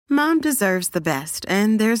Mom deserves the best,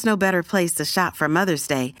 and there's no better place to shop for Mother's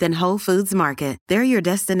Day than Whole Foods Market. They're your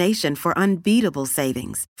destination for unbeatable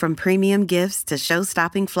savings, from premium gifts to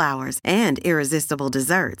show-stopping flowers and irresistible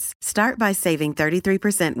desserts. Start by saving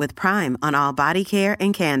 33% with Prime on all body care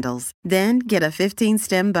and candles. Then get a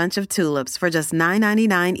 15-stem bunch of tulips for just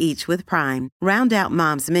 $9.99 each with Prime. Round out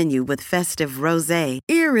Mom's menu with festive rosé,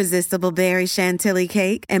 irresistible berry chantilly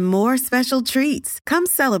cake, and more special treats. Come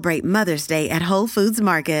celebrate Mother's Day at Whole Foods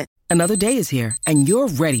Market. Another day is here, and you're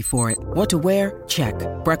ready for it. What to wear? Check.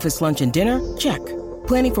 Breakfast, lunch, and dinner? Check.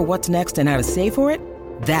 Planning for what's next and how to save for it?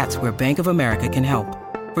 That's where Bank of America can help.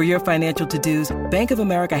 For your financial to-dos, Bank of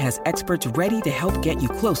America has experts ready to help get you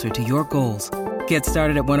closer to your goals. Get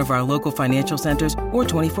started at one of our local financial centers or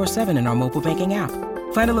 24/7 in our mobile banking app.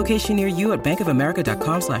 Find a location near you at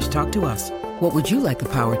bankofamerica.com/talktous. What would you like the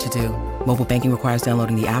power to do? Mobile banking requires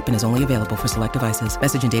downloading the app and is only available for select devices.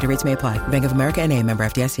 Message and data rates may apply. Bank of America N.A., member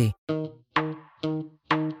FDIC.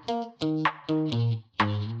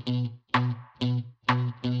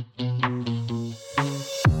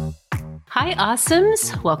 Hi,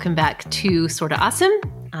 Awesomes. Welcome back to Sorta Awesome.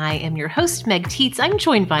 I am your host, Meg Tietz. I'm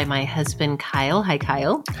joined by my husband, Kyle. Hi,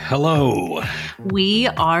 Kyle. Hello. We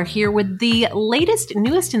are here with the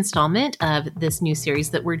newest installment of this new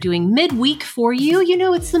series that we're doing midweek for you. You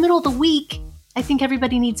know, it's the middle of the week. I think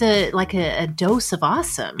everybody needs a dose of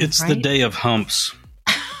awesome. It's right? the day of humps.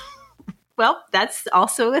 Well, that's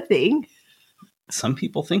also a thing. Some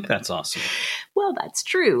people think that's awesome. Well, that's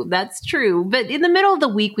true. That's true. But in the middle of the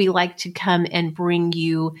week, we like to come and bring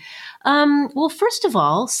you, first of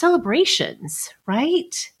all, celebrations,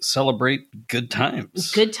 right? Celebrate good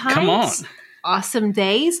times. Good times. Come on. Awesome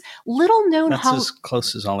days. Little known That's as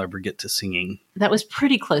close as I'll ever get to singing. That was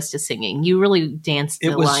pretty close to singing. You really danced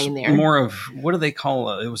the line there. It was more of, what do they call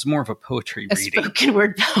it? It was more of a poetry reading. A spoken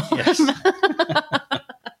word poem. Yes.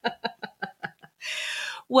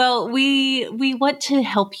 Well, we want to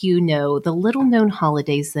help you know the little known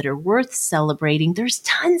holidays that are worth celebrating. There's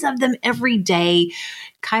tons of them every day.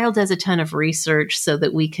 Kyle does a ton of research so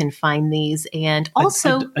that we can find these. And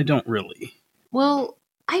also, I don't really. Well,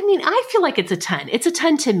 I mean, I feel like it's a ton. It's a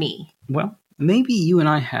ton to me. Well, maybe you and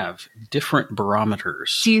I have different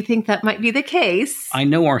barometers. Do you think that might be the case? I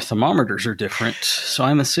know our thermometers are different, so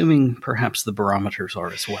I'm assuming perhaps the barometers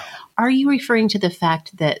are as well. Are you referring to the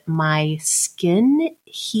fact that my skin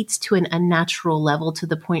heats to an unnatural level to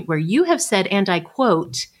the point where you have said, and I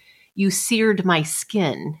quote, "You seared my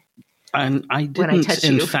skin"? And I didn't,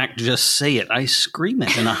 in fact, just say it. I scream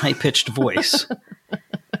it in a high-pitched voice.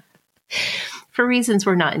 For reasons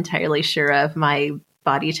we're not entirely sure of, my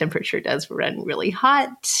body temperature does run really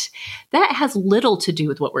hot. That has little to do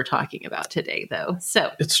with what we're talking about today, though.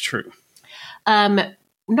 So it's true.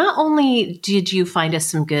 Not only did you find us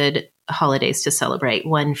some good holidays to celebrate,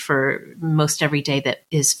 one for most every day that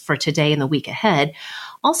is for today and the week ahead,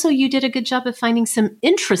 also you did a good job of finding some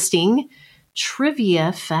interesting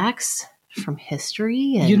trivia facts from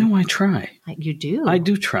history. And you know, I try. You do. I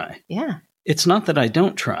do try. Yeah. It's not that I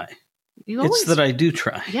don't try. It's that I do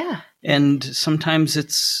try. Yeah. And sometimes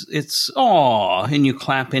it's aw, and you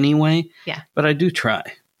clap anyway. Yeah. But I do try.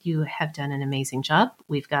 You have done an amazing job.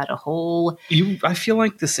 We've got a whole I feel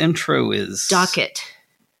like this intro is docket.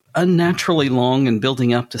 Unnaturally long and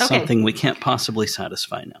building up to something we can't possibly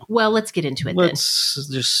satisfy now. Well, let's get into it Let's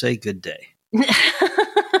just say good day.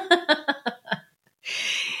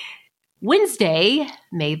 Wednesday,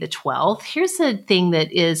 May the 12th. Here's a thing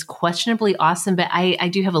that is questionably awesome, but I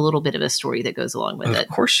do have a little bit of a story that goes along with it. Of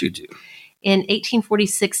course you do. In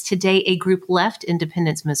 1846, today, a group left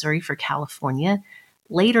Independence, Missouri for California.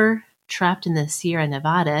 Later, trapped in the Sierra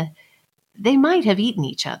Nevada, they might have eaten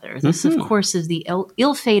each other. This, of course, is the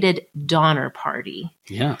ill-fated Donner Party.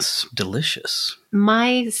 Yes, delicious.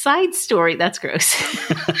 My side story, that's gross.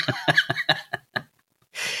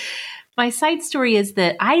 My side story is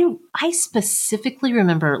that I specifically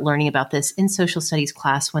remember learning about this in social studies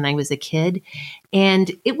class when I was a kid.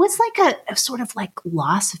 And it was like a sort of like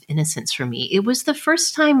loss of innocence for me. It was the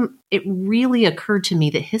first time it really occurred to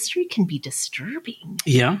me that history can be disturbing.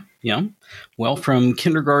 Yeah. Well, from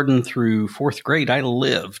kindergarten through fourth grade, I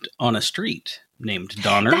lived on a street named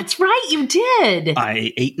Donner. That's right, you did.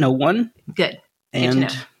 I ate no one. Good. And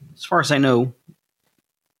as far as I know,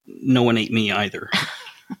 no one ate me either.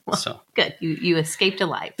 So good. You escaped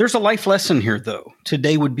alive. there's a life lesson here, though.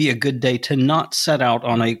 Today would be a good day to not set out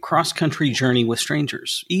on a cross-country journey with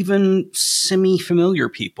strangers, even semi-familiar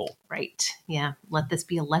people. Right. Yeah. Let this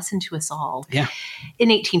be a lesson to us all. Yeah. In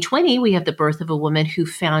 1820, we have the birth of a woman who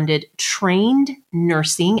founded trained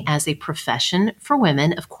nursing as a profession for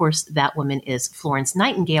women. Of course, that woman is Florence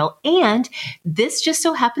Nightingale. And this just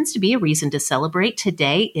so happens to be a reason to celebrate.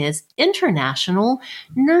 Today is International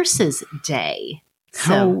Nurses Day.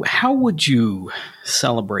 So, How would you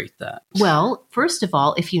celebrate that? well, first of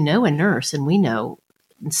all, if you know a nurse, and we know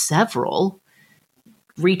several,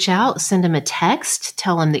 reach out, send them a text,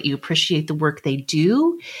 tell them that you appreciate the work they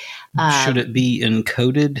do. Should it be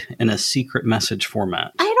encoded in a secret message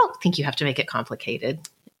format? I don't think you have to make it complicated.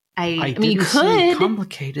 I mean, you didn't say could.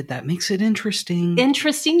 complicated. That makes it interesting.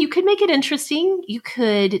 Interesting. You could make it interesting. You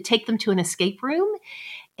could take them to an escape room.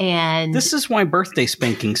 And This is why birthday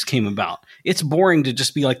spankings came about. It's boring to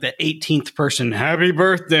just be like the 18th person, happy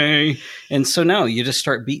birthday. And so now you just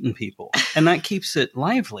start beating people. And that keeps it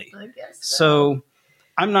lively. I guess So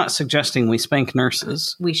I'm not suggesting we spank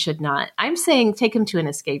nurses. we should not. I'm saying take them to an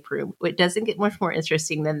escape room. It doesn't get much more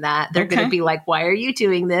interesting than that. They're going Okay. to be like, why are you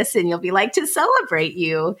doing this? And you'll be like, to celebrate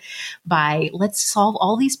you by let's solve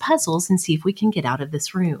all these puzzles and see if we can get out of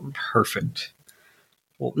this room. Perfect.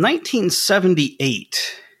 Well,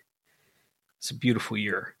 1978. It's a beautiful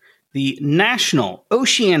year. The National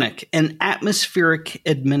Oceanic and Atmospheric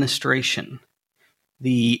Administration,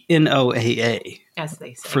 the NOAA, As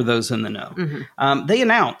they say. for those in the know, Mhm. they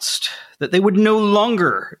announced that they would no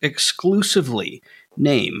longer exclusively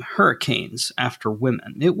name hurricanes after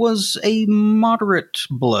women. It was a moderate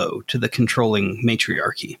blow to the controlling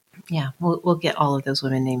matriarchy. Yeah, we'll get all of those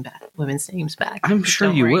women's names back. I'm sure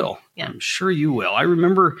Don't you worry. will. Yeah. I'm sure you will. I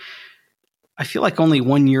remember, I feel like only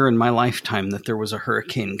 1 year in my lifetime that there was a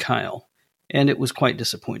Hurricane Kyle, and it was quite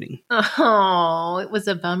disappointing. Oh, it was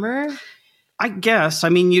a bummer. I guess. I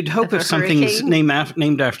mean, you'd hope Of a if something's hurricane?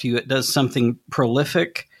 named after you, it does something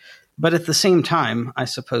prolific. But at the same time, I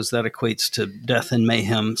suppose that equates to death and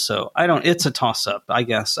mayhem. So it's a toss up, I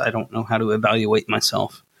guess. I don't know how to evaluate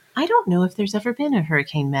myself. I don't know if there's ever been a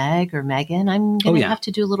Hurricane Meg or Megan. I'm going to yeah. have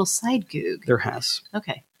to do a little side goog. There has.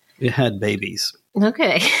 Okay. It had babies.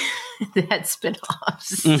 Okay. They had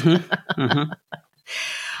spin-offs. Mm-hmm.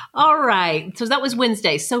 All right. So that was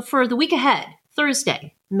Wednesday. So for the week ahead,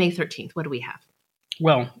 Thursday, May 13th, what do we have?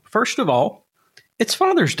 Well, first of all, it's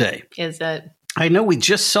Father's Day. Is it? I know we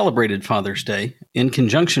just celebrated Father's Day in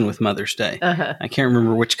conjunction with Mother's Day. Uh-huh. I can't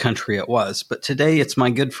remember which country it was, but today it's my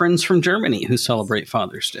good friends from Germany who celebrate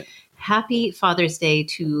Father's Day. Happy Father's Day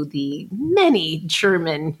to the many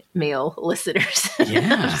German male listeners.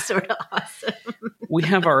 Yeah. Sort of awesome. We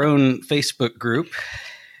have our own Facebook group.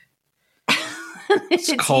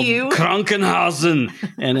 It's called you. Krankenhausen,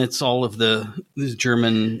 and it's all of the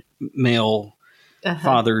German male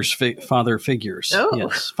father figures. Oh.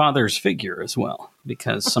 Yes, father's figure as well,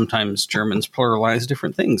 because sometimes Germans pluralize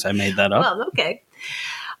different things. I made that up. Well, okay.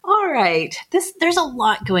 All right. There's a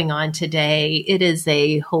lot going on today. It is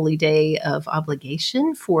a holy day of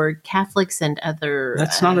obligation for Catholics and other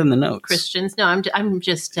That's not in the notes. Christians. No, I'm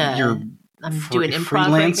just You're I'm doing improv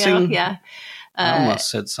right now. freelancing? Yeah. I almost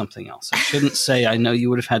said something else. I shouldn't say. I know you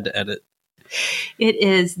would have had to edit. It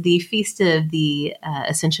is the feast of the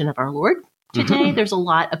Ascension of our Lord today. Mhm. There's a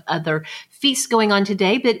lot of other feasts going on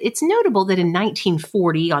today, but it's notable that in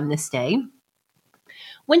 1940, on this day,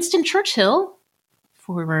 Winston Churchill,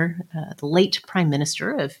 former the late Prime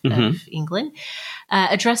Minister of England,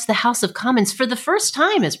 addressed the House of Commons for the first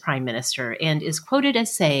time as Prime Minister and is quoted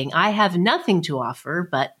as saying, "I have nothing to offer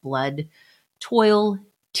but blood, toil,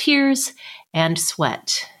 tears, and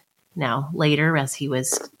sweat." Now, later, as he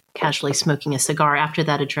was casually smoking a cigar after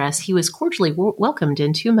that address, he was cordially welcomed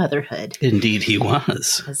into motherhood. Indeed, he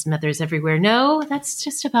was. As mothers everywhere know, that's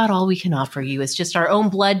just about all we can offer you. It's just our own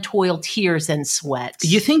blood, toil, tears, and sweat.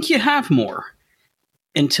 You think you have more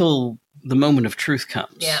until the moment of truth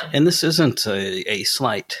comes. Yeah. And this isn't a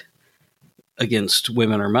slight against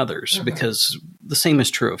women or mothers, because the same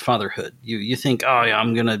is true of fatherhood. You think, oh yeah,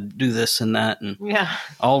 I'm going to do this and that, and Yeah.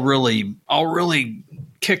 I'll really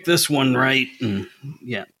kick this one right. And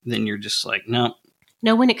yeah, then you're just like, no.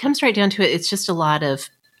 No, when it comes right down to it, it's just a lot of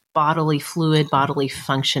bodily fluid, bodily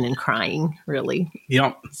function, and crying, really.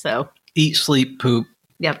 Yep. So, Eat, sleep, poop.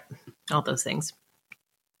 yep, all those things.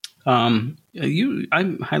 I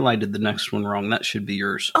highlighted the next one wrong. That should be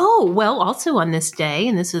yours. Oh, well, also on this day,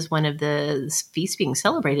 and this is one of the feasts being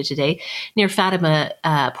celebrated today, near Fatima,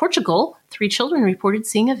 Portugal, 3 children reported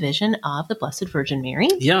seeing a vision of the Blessed Virgin Mary.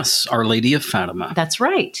 Yes, Our Lady of Fatima. That's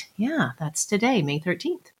right. Yeah, that's today, May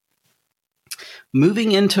 13th.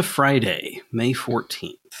 Moving into Friday, May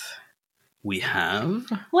 14th, we have...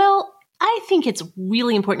 Well, I think it's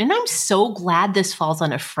really important. And I'm so glad this falls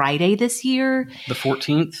on a Friday this year. The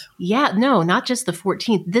 14th? Yeah, no, not just the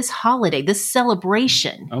 14th. This holiday, this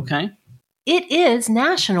celebration. Okay. It is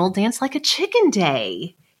National Dance Like a Chicken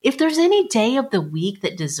Day. If there's any day of the week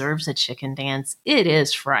that deserves a chicken dance, it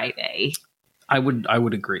is Friday. I would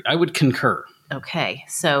agree. I would concur. Okay,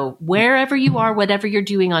 so wherever you are, whatever you're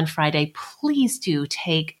doing on Friday, please do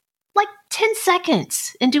take like 10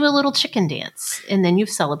 seconds and do a little chicken dance, and then you've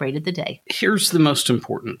celebrated the day. Here's the most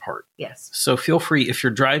important part. Yes. So feel free, if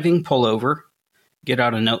you're driving, pull over, get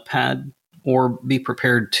out a notepad, or be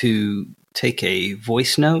prepared to take a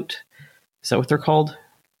voice note. Is that what they're called?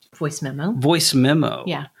 Voice memo. Voice memo.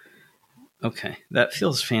 Yeah. Okay, that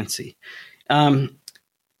feels fancy.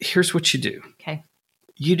 Here's what you do. Okay.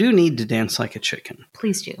 You do need to dance like a chicken.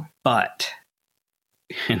 Please do. But,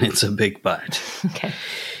 and it's a big but, Okay.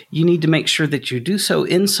 you need to make sure that you do so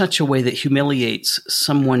in such a way that humiliates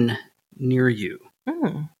someone near you.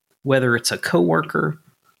 Whether it's a coworker,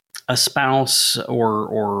 a spouse,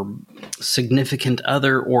 or significant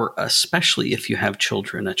other, or especially if you have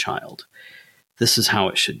children, a child. This is how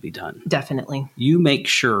it should be done. Definitely. You make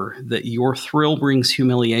sure that your thrill brings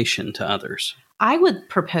humiliation to others. I would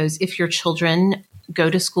propose if your children go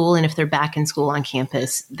to school and if they're back in school on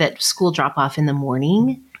campus, that school drop off in the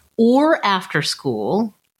morning or after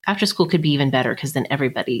school. After school could be even better because then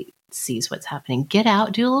everybody sees what's happening. Get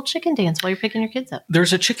out, do a little chicken dance while you're picking your kids up.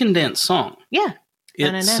 There's a chicken dance song. Yeah.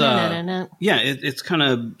 It's it's kind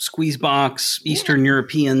of squeeze box, Eastern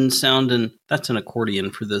European sound, and that's an accordion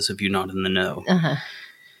for those of you not in the know. Uh-huh.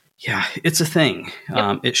 Yeah, it's a thing.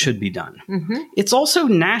 Yep. It should be done. Mm-hmm. It's also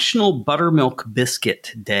National Buttermilk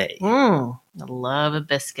Biscuit Day. I love a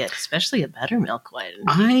biscuit, especially a buttermilk one.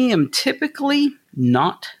 I am typically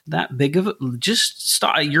not that big of a... Just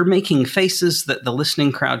stop. You're making faces that the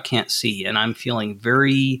listening crowd can't see, and I'm feeling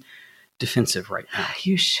very defensive right now.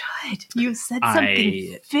 You should. You said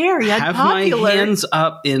something very I have unpopular. my hands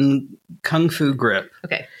up in Kung Fu grip.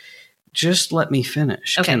 Okay. Just let me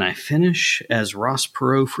finish. Okay. Can I finish? As Ross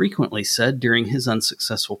Perot frequently said during his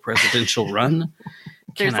unsuccessful presidential run,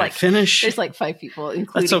 can I finish? There's like 5 people,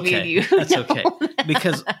 including That's okay. me and you. That's okay.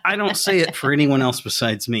 Because I don't say it for anyone else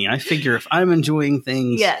besides me. I figure if I'm enjoying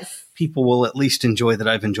things, Yes. people will at least enjoy that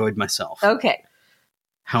I've enjoyed myself. Okay.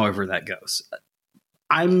 However that goes.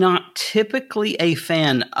 I'm not typically a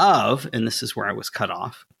fan of, and this is where I was cut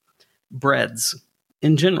off, breads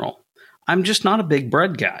in general. I'm just not a big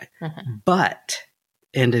bread guy. Uh-huh. But,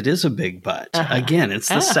 and it is a big but, again, it's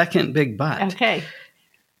the second big but. Okay.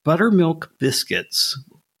 Buttermilk biscuits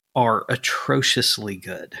are atrociously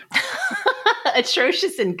good.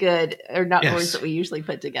 Atrocious and good are not Yes. words that we usually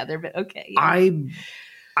put together, but okay. Yeah.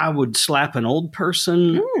 I would slap an old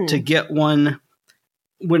person to get one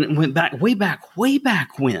when it went back, way back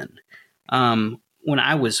when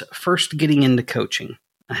I was first getting into coaching.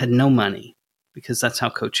 I had no money because that's how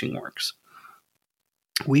coaching works.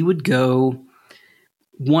 We would go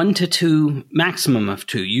 1 to 2, maximum of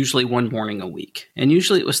 2, usually one morning a week. And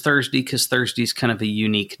usually it was Thursday because Thursday's kind of a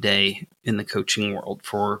unique day in the coaching world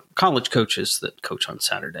for college coaches that coach on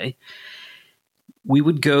Saturday. We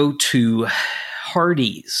would go to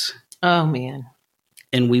Hardee's. Oh, man.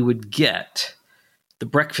 And we would get the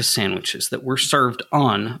breakfast sandwiches that were served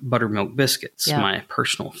on buttermilk biscuits. Yeah. My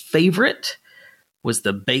personal favorite was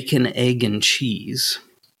the bacon, egg, and cheese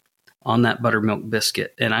on that buttermilk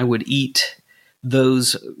biscuit. And I would eat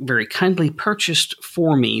those very kindly purchased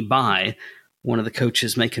for me by one of the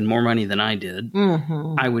coaches making more money than I did.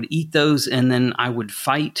 Mm-hmm. I would eat those and then I would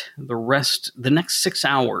fight the next 6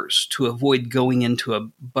 hours to avoid going into a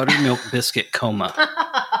buttermilk biscuit coma.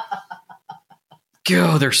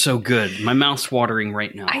 Oh, they're so good. My mouth's watering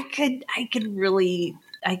right now. I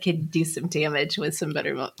could do some damage with some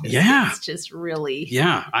buttermilk biscuits. Yeah. It's just really.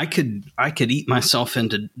 Yeah, I could eat myself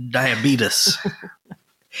into diabetes.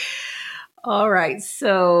 All right.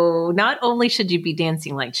 So not only should you be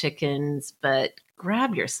dancing like chickens, but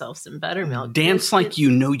grab yourself some buttermilk. Dance biscuits. like you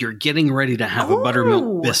know you're getting ready to have a buttermilk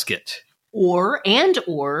Ooh. biscuit. Or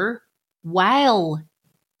while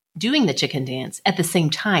doing the chicken dance at the same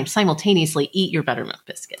time, simultaneously eat your buttermilk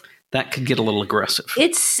biscuit. That could get a little aggressive.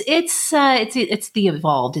 It's the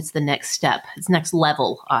evolved. It's the next step. It's next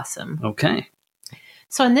level. Awesome. Okay.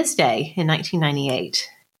 So on this day in 1998,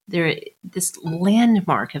 this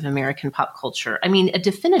landmark of American pop culture. I mean, a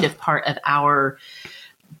definitive part of our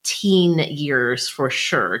teen years for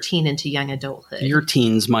sure, teen into young adulthood. Your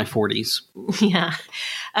teens, my 40s. Yeah.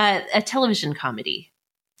 A television comedy,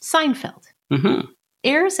 Seinfeld, Mm-hmm.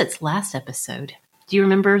 airs its last episode Do you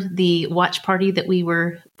remember the watch party that we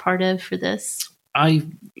were part of for this?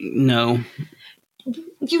 No.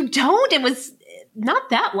 You don't? It was not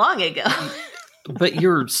that long ago. But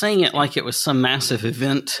you're saying it like it was some massive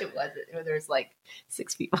event. It wasn't. There was like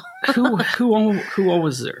 6 people. Who all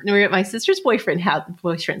was there? We were at my sister's boyfriend's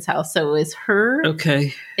house. So it was her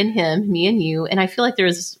and him, me and you. And I feel like there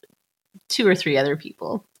was 2 or 3 other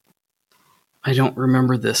people. I don't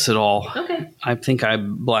remember this at all. Okay. I think I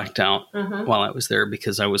blacked out while I was there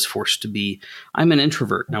because I was forced to be. I'm an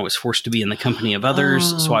introvert, and I was forced to be in the company of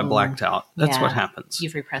others, so I blacked out. That's what happens.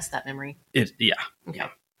 You've repressed that memory. Yeah. Okay.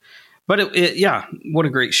 But what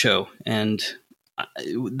a great show, and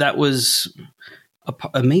that was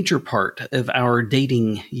a major part of our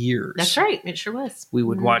dating years. That's right. It sure was. We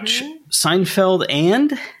would watch Seinfeld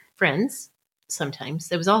and Friends.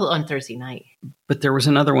 Sometimes it was all on Thursday night. But there was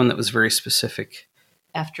another one that was very specific.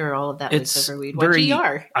 After all of that was over, we'd watch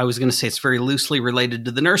ER. I was going to say it's very loosely related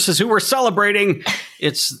to the nurses who were celebrating.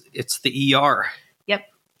 It's the ER. Yep.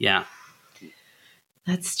 Yeah.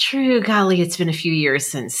 That's true. Golly, it's been a few years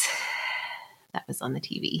since that was on the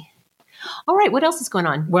TV. All right, what else is going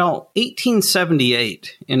on? Well,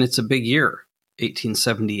 1878, and it's a big year.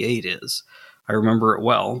 1878 is. I remember it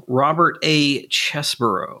well. Robert A.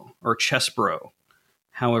 Chesbrough,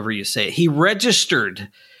 however you say it. He registered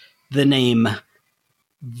the name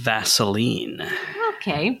Vaseline.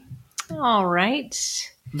 Okay. All right.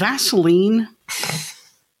 Vaseline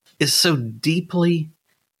is so deeply,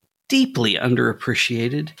 deeply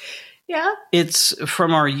underappreciated. Yeah. It's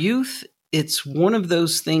from our youth. It's one of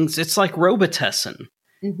those things. It's like Robitussin.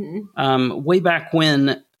 Way back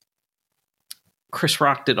when Chris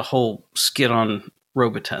Rock did a whole skit on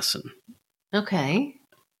Robitussin. Okay.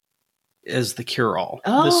 As the cure-all.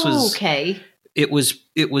 Oh, this was, okay. It was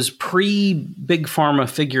pre-Big Pharma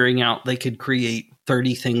figuring out they could create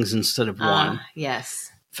 30 things instead of one.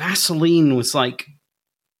 Yes. Vaseline was like,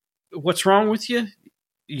 what's wrong with you?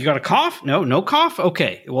 You got a cough? No cough?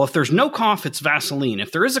 Okay. Well, if there's no cough, it's Vaseline.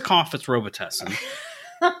 If there is a cough, it's Robitussin.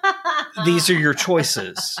 These are your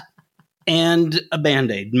choices. And a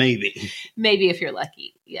Band-Aid, maybe. Maybe if you're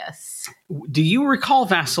lucky, yes. Do you recall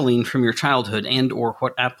Vaseline from your childhood and or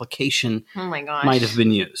what application might have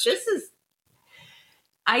been used?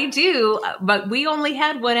 I do, but we only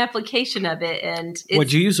had one application of it, and it's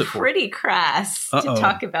What'd you use it for? Pretty crass to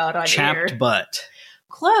talk about on air. Chapped butt.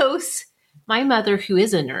 Close. My mother, who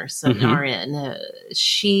is a nurse, an RN,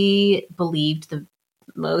 she believed the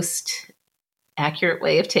most accurate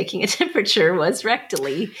way of taking a temperature was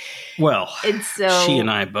rectally. Well, and so she and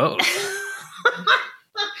I both.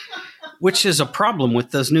 Which is a problem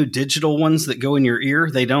with those new digital ones that go in your ear.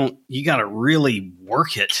 You got to really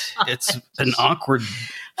work it. It's an awkward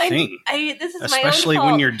thing. This is especially my own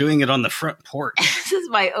fault. when you're doing it on the front porch. This is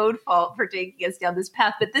my own fault for taking us down this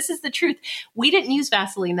path. But this is the truth. We didn't use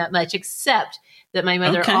Vaseline that much, except that my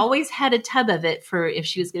mother always had a tub of it for if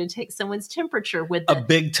she was going to take someone's temperature with a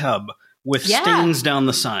big tub with stains down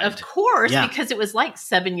the side. Of course, because it was like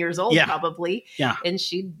 7 years old probably. Yeah. And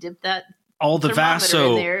she dipped that all the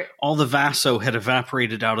Vaso had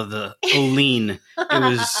evaporated out of the Olean. It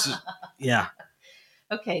was,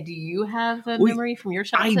 Okay, do you have a memory from your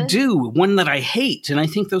childhood? I do, one that I hate, and I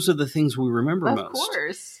think those are the things we remember most. Of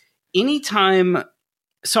course. Anytime,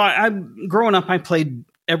 so I growing up, I played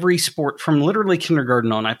every sport from literally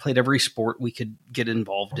kindergarten on. I played every sport we could get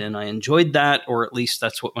involved in. I enjoyed that, or at least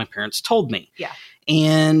that's what my parents told me. Yeah.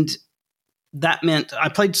 And that meant I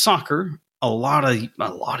played soccer. A lot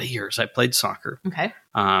of years I played soccer. Okay.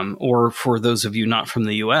 Or for those of you not from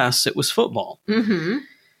the U.S., it was football. Mm-hmm.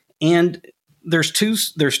 And there's two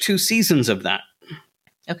seasons of that.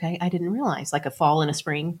 Okay, I didn't realize, like a fall and a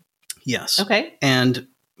spring. Yes. Okay. And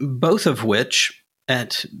both of which,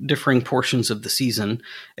 at differing portions of the season,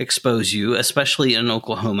 expose you, especially in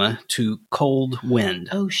Oklahoma, to cold wind.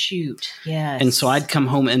 Oh, shoot. Yes. And so I'd come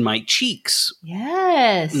home and my cheeks,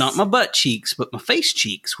 not my butt cheeks, but my face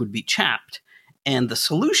cheeks would be chapped. And the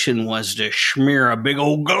solution was to smear a big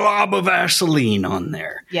old glob of Vaseline on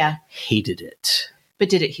there. Yeah. Hated it. But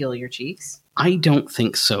did it heal your cheeks? I don't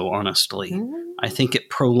think so, honestly. I think it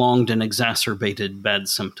prolonged and exacerbated bad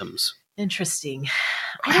symptoms. Interesting.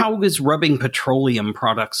 How is rubbing petroleum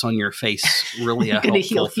products on your face really a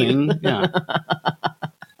helpful thing? Yeah.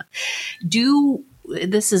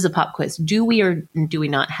 This is a pop quiz. Do we or do we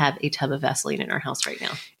not have a tub of Vaseline in our house right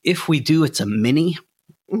now? If we do, it's a mini.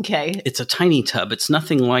 Okay. It's a tiny tub. It's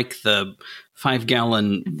nothing like the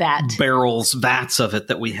 5-gallon vats of it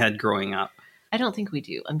that we had growing up. I don't think we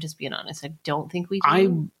do. I'm just being honest. I don't think we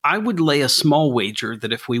do. I would lay a small wager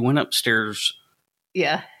that if we went upstairs,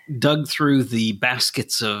 dug through the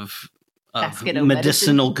baskets of Basket of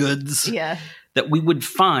medicinal medicine. goods. Yeah. That we would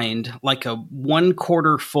find like a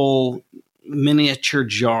 1/4 full miniature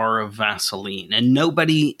jar of Vaseline, and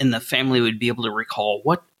nobody in the family would be able to recall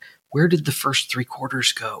where did the first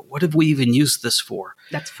 3/4 go? What have we even used this for?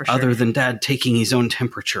 That's for sure. Other than Dad taking his own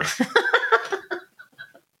temperature.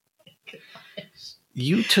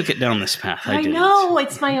 You took it down this path. I didn't. know.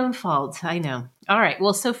 It's my own fault. I know. All right.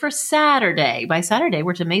 Well, so for Saturday, by Saturday,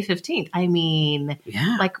 we're to May 15th. I mean,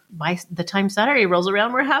 like by the time Saturday rolls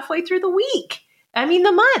around, we're halfway through the week. I mean,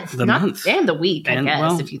 the month. And the week, I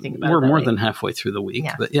guess, if you think about it. We're more way. Than halfway through the week,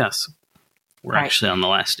 Yeah. But yes, we're actually on the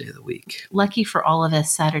last day of the week. Lucky for all of us,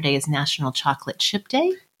 Saturday is National Chocolate Chip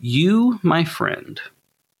Day. You, my friend,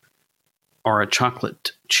 are a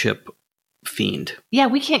chocolate chip fiend. Yeah,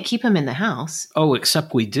 we can't keep them in the house. Oh,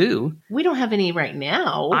 except we do. We don't have any right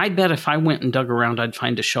now. I bet if I went and dug around, I'd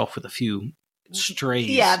find a shelf with a few strays.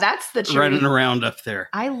 Yeah, that's the truth. Running around up there.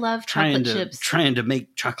 I love chocolate chips. Trying to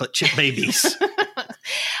make chocolate chip babies.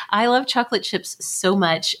 I love chocolate chips so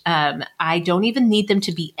much. I don't even need them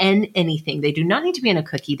to be in anything. They do not need to be in a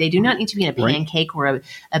cookie. They do not need to be in a pancake or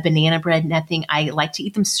a banana bread, nothing. I like to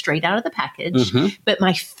eat them straight out of the package. Mm-hmm. But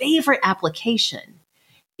my favorite application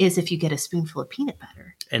is if you get a spoonful of peanut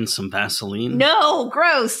butter. And some Vaseline. No,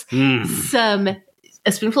 gross.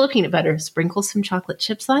 A spoonful of peanut butter, sprinkle some chocolate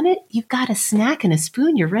chips on it. You've got a snack and a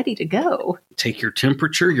spoon. You're ready to go. Take your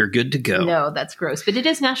temperature. You're good to go. No, that's gross. But it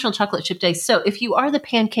is National Chocolate Chip Day. So if you are the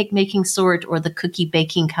pancake making sort or the cookie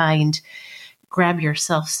baking kind, grab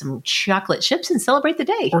yourself some chocolate chips and celebrate the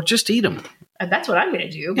day. Or just eat them. That's what I'm going to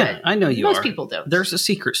do. Yeah, but I know you most people don't. There's a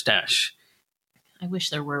secret stash. I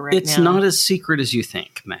wish there were It's not as secret as you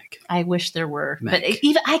think, Meg. I wish there were. Meg.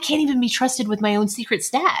 But I can't even be trusted with my own secret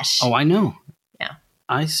stash. Oh, I know. Yeah.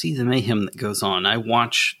 I see the mayhem that goes on. I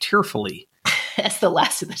watch tearfully. That's the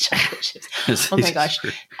last of the chocolate chips. Oh my gosh.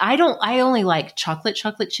 I only like chocolate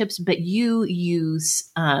chips, but you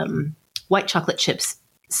use white chocolate chips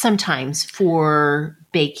sometimes for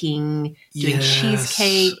baking, doing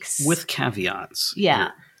cheesecakes. With caveats.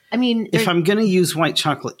 Yeah. I mean, if I'm going to use white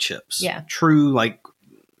chocolate chips, Yeah. true, like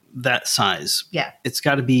that size, Yeah. it's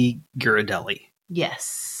got to be Ghirardelli.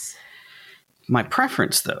 Yes. My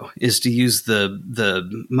preference, though, is to use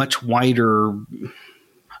the much wider,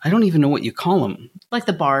 I don't even know what you call them. Like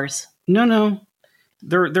the bars. No.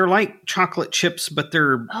 They're like chocolate chips, but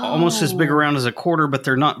they're almost as big around as a quarter, but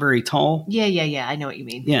they're not very tall. Yeah. I know what you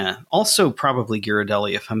mean. Yeah. Also probably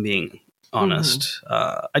Ghirardelli, if I'm being honest.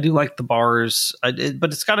 I do like the bars, but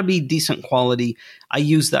it's got to be decent quality. I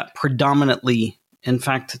use that predominantly. In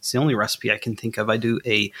fact, it's the only recipe I can think of. I do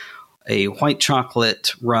a white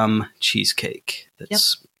chocolate rum cheesecake.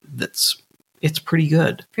 It's pretty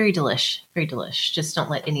good. Very delish. Very delish. Just don't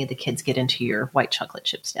let any of the kids get into your white chocolate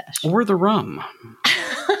chip stash. Or the rum.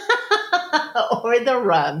 Or the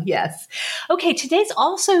rum, yes. Okay, today's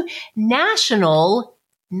also National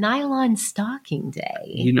Nylon Stocking Day.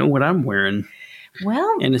 You know what I'm wearing.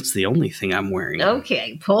 Well, and it's the only thing I'm wearing.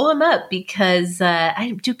 Okay, pull them up because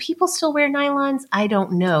do people still wear nylons? I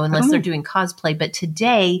don't know unless they're doing cosplay. But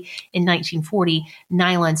today in 1940,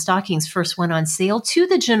 nylon stockings first went on sale to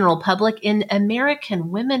the general public, and American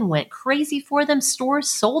women went crazy for them. Stores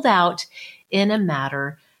sold out in a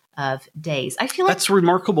matter of days. I feel like that's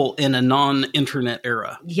remarkable in a non-internet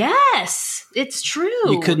era. Yes, it's true.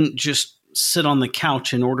 You couldn't just sit on the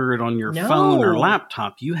couch and order it on your phone or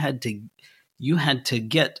laptop. You had to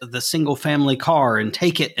get the single family car and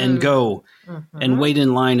take it and go and wait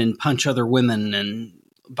in line and punch other women, and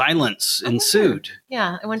violence ensued.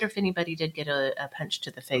 Yeah, I wonder if anybody did get a punch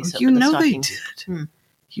to the face. You over know the they stockings. did.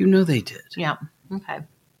 You know they did. Yeah. Okay.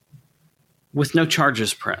 With no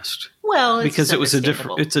charges pressed. Well, it's because it was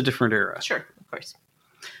understandable. it's a different era. Sure, of course.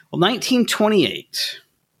 Well, 1928,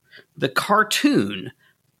 the cartoon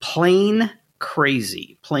Plane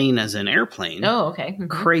Crazy, plane as in airplane. Oh, okay. Mm-hmm.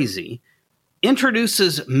 Crazy,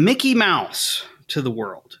 introduces Mickey Mouse to the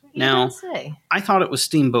world. Now, I thought it was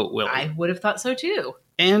Steamboat Willie. I would have thought so too.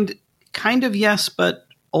 And kind of yes, but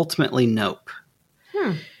ultimately nope.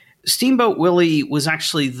 Steamboat Willie was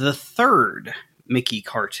actually the third Mickey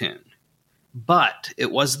cartoon, but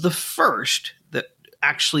it was the first that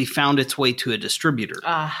actually found its way to a distributor.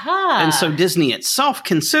 Aha! And so Disney itself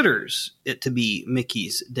considers it to be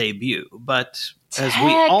Mickey's debut. But as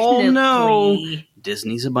we all know,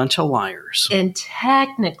 Disney's a bunch of liars. And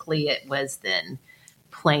technically it was then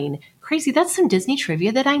Plane Crazy. That's some Disney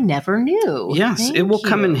trivia that I never knew. Yes, Thank it will you.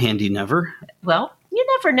 come in handy never. Well, you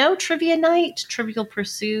never know. Trivia night, Trivial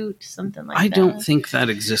Pursuit, something like that. I don't think that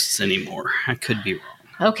exists anymore. I could be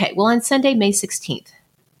wrong. Okay, well, on Sunday, May 16th,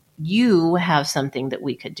 you have something that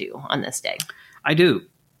we could do on this day. I do.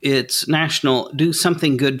 it's National Do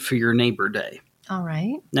Something Good for Your Neighbor Day. All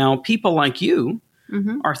right. Now, people like you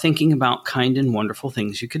are thinking about kind and wonderful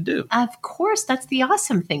things you could do. Of course, that's the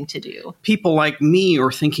awesome thing to do. People like me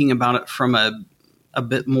are thinking about it from a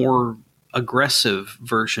bit more aggressive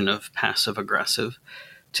version of passive aggressive,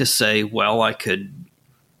 to say, well, I could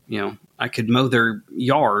mow their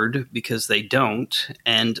yard because they don't,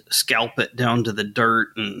 and scalp it down to the dirt,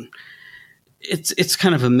 and it's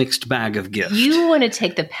kind of a mixed bag of gifts. You want to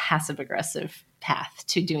take the passive aggressive path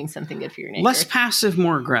to doing something good for your neighbor. Less passive,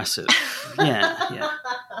 more aggressive. Yeah.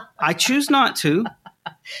 I choose not to.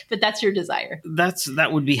 But that's your desire. That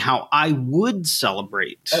would be how I would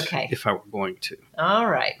celebrate if I were going to. All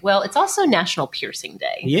right. Well, it's also National Piercing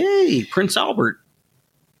Day. Yay, Prince Albert.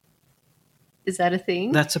 Is that a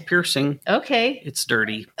thing? That's a piercing. Okay. It's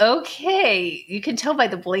dirty. Okay. You can tell by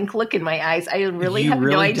the blank look in my eyes. I really have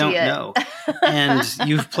no idea. You really don't know. And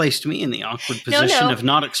you've placed me in the awkward position of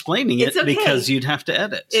not explaining it because you'd have to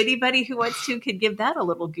edit. Anybody who wants to could give that a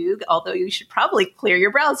little goog, although you should probably clear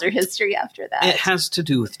your browser history after that. It has to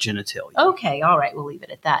do with genitalia. Okay. All right. We'll leave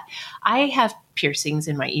it at that. I have piercings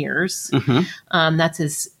in my ears.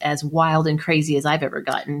 That's as wild and crazy as I've ever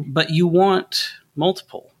gotten. But you want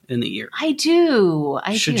multiple in the ear. I do.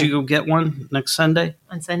 Should you go get one next Sunday?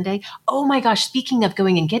 On Sunday? Oh my gosh, speaking of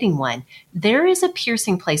going and getting one, there is a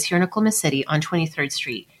piercing place here in Oklahoma City on 23rd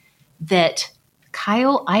Street that,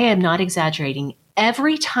 Kyle, I am not exaggerating.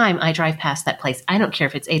 Every time I drive past that place, I don't care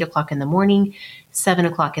if it's 8 o'clock in the morning, 7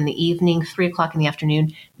 o'clock in the evening, 3 o'clock in the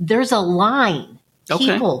afternoon, there's a line.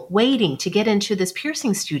 People waiting to get into this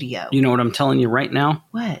piercing studio. You know what I'm telling you right now?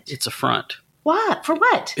 What? It's a front. What? For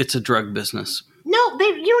what? It's a drug business. No,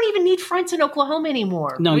 you don't even need fronts in Oklahoma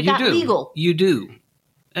anymore. No, you do. Legal. You do.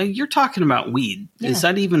 You're talking about weed. Yeah. Is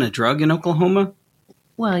that even a drug in Oklahoma?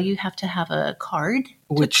 Well, you have to have a card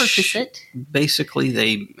to purchase it. Basically,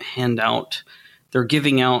 they're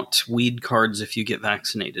giving out weed cards if you get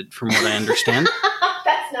vaccinated, from what I understand.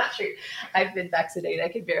 That's not true. I've been vaccinated. I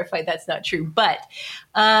can verify that's not true. But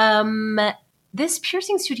this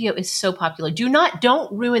piercing studio is so popular. Don't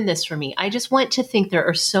ruin this for me. I just want to think there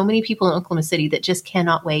are so many people in Oklahoma City that just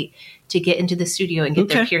cannot wait to get into the studio and get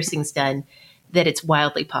their piercings done, that it's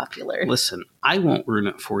wildly popular. Listen, I won't ruin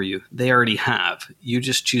it for you. They already have. You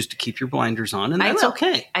just choose to keep your blinders on, and that's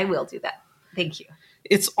okay. I will do that. Thank you.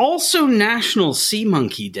 It's also National Sea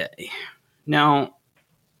Monkey Day. Now,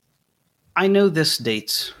 I know this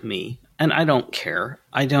dates me, and I don't care.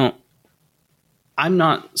 I'm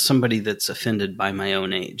not somebody that's offended by my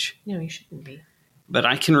own age. No, you shouldn't be. But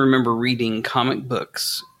I can remember reading comic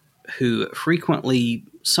books who frequently,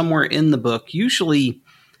 somewhere in the book, usually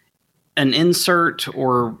an insert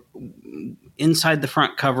or inside the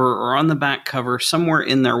front cover or on the back cover, somewhere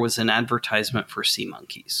in there was an advertisement for sea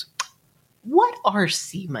monkeys. What are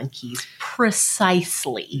sea monkeys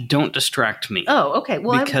precisely? Don't distract me. Oh, okay.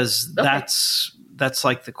 Well, because that's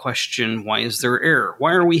like the question, why is there air?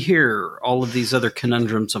 Why are we here? All of these other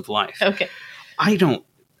conundrums of life. Okay. I don't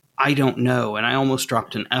know. And I almost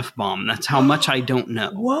dropped an F-bomb. That's how much I don't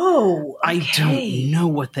know. Whoa. Okay. I don't know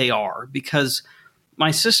what they are, because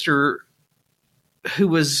my sister, who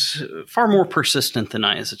was far more persistent than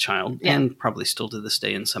I as a child, and probably still to this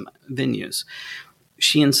day in some venues,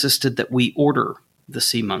 she insisted that we order the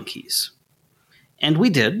sea monkeys. And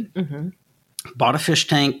we did. Mm-hmm. Bought a fish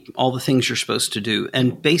tank, all the things you're supposed to do.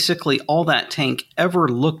 And basically all that tank ever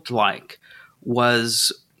looked like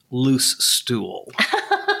was loose stool.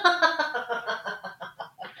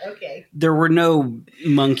 Okay. There were no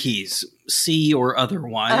monkeys, sea or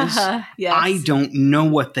otherwise. Yes. I don't know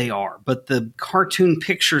what they are, but the cartoon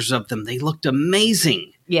pictures of them, they looked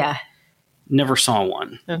amazing. Yeah. Never saw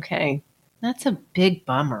one. Okay. That's a big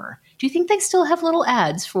bummer. Do you think they still have little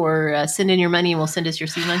ads for send in your money and we'll send us your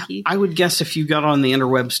sea monkey? I would guess if you got on the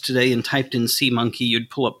interwebs today and typed in sea monkey, you'd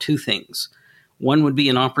pull up two things. One would be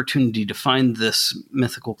an opportunity to find this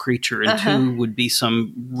mythical creature, and two would be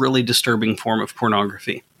some really disturbing form of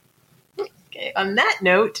pornography. Okay, on that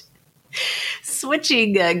note,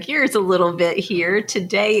 switching gears a little bit here,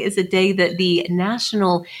 today is a day that the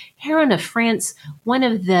National Heron of France, one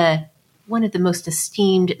of the most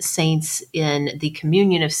esteemed saints in the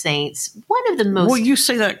Communion of Saints, one of the most... Well, you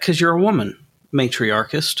say that because you're a woman,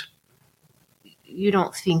 matriarchist. You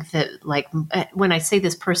don't think that, like, when I say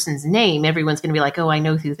this person's name, everyone's going to be like, oh, I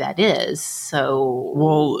know who that is. So...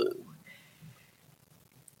 Well,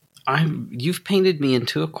 you've painted me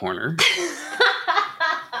into a corner.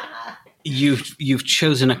 You've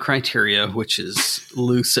chosen a criteria which is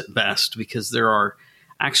loose at best, because there are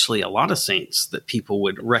actually a lot of saints that people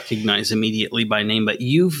would recognize immediately by name, but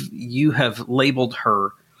you have labeled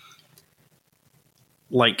her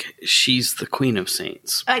Like she's the queen of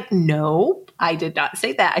saints. No, I did not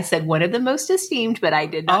say that. I said one of the most esteemed, but I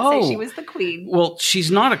did not say she was the queen. Well,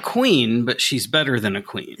 she's not a queen, but she's better than a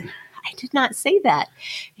queen. I did not say that.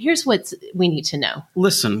 Here's what we need to know.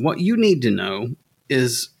 Listen, what you need to know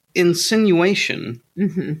is insinuation,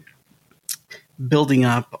 building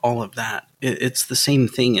up, all of that. It's the same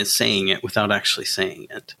thing as saying it without actually saying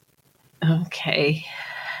it. Okay.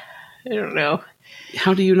 I don't know.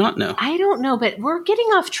 How do you not know? I don't know, but we're getting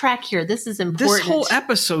off track here. This is important. This whole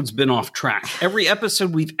episode's been off track. Every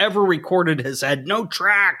episode we've ever recorded has had no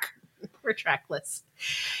track. We're trackless.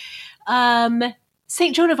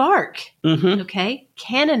 Saint Joan of Arc, okay,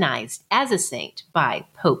 canonized as a saint by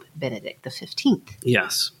Pope Benedict XV.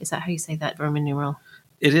 Yes. Is that how you say that, Roman numeral?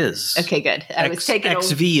 It is. Okay, good.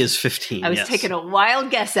 XV is 15. I was taking a wild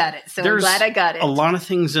guess at it, so I'm glad I got it. A lot of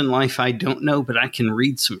things in life I don't know, but I can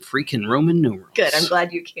read some freaking Roman numerals. Good. I'm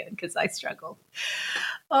glad you can, because I struggle.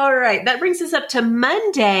 All right. That brings us up to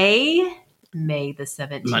Monday, May the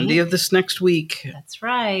 17th. Monday of this next week. That's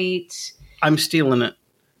right. I'm stealing it.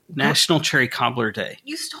 National Cherry Cobbler Day.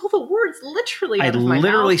 You stole the words literally out of my mouth. I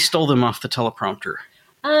literally stole them off the teleprompter.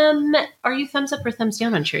 Are you thumbs up or thumbs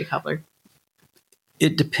down on cherry cobbler?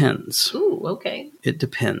 It depends. Ooh, okay. It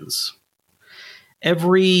depends.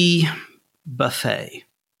 Every buffet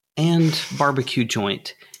and barbecue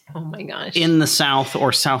joint, oh my gosh, in the South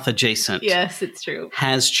or South adjacent, yes, it's true,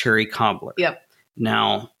 has cherry cobbler. Yep.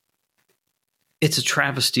 Now, it's a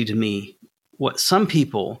travesty to me what some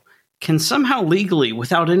people can somehow legally,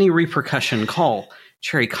 without any repercussion, call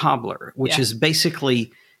cherry cobbler, which is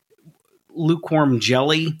basically lukewarm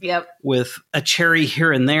jelly with a cherry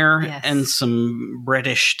here and there and some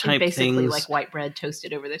breadish type basically things. Like white bread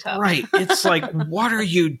toasted over the top. Right. It's like, what are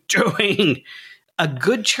you doing? A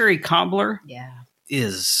good cherry cobbler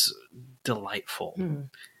is delightful.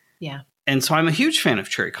 Yeah. And so I'm a huge fan of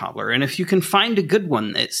cherry cobbler. And if you can find a good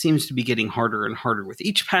one, it seems to be getting harder and harder with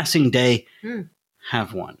each passing day.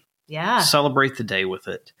 Have one. Yeah. Celebrate the day with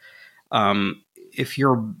it. If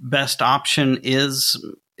your best option is,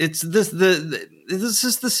 it's this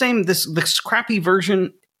is the same, this crappy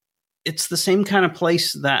version. It's the same kind of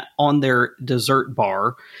place that on their dessert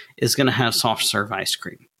bar is going to have soft serve ice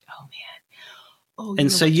cream. Oh man. Oh, and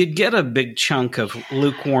so you'd get a big chunk of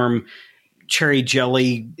lukewarm cherry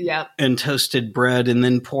jelly and toasted bread, and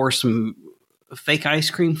then pour some fake ice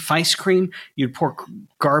cream, Fice cream. You'd pour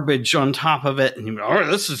garbage on top of it, and you'd be, oh,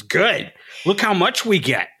 this is good. Look how much we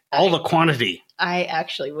get. All the quantity. I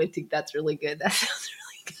actually would think that's really good. That sounds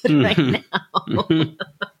really good right now.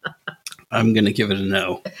 I'm going to give it a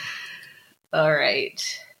no. All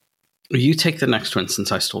right. You take the next one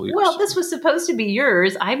since I stole yours. Well, this was supposed to be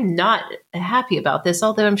yours. I'm not happy about this,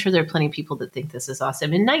 although I'm sure there are plenty of people that think this is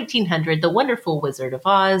awesome. In 1900, The Wonderful Wizard of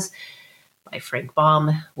Oz by Frank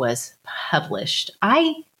Baum was published.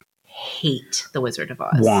 I hate The Wizard of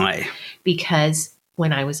Oz. Why? Because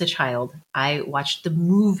when I was a child, I watched the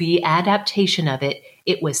movie adaptation of it.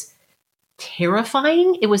 It was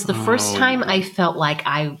terrifying. It was the first time I felt like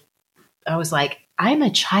I was like, I'm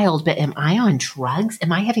a child, but am I on drugs?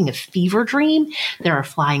 Am I having a fever dream? There are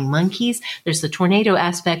flying monkeys. There's the tornado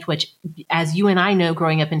aspect, which, as you and I know,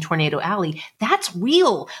 growing up in Tornado Alley, that's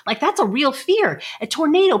real. Like, that's a real fear. A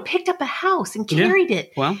tornado picked up a house and carried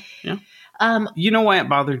it. Well, yeah. You know why it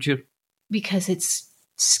bothered you? Because it's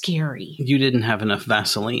scary. You didn't have enough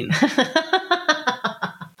Vaseline.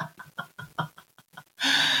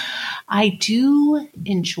 I do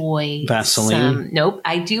enjoy Vaseline.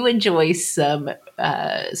 I do enjoy some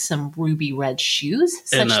ruby red shoes,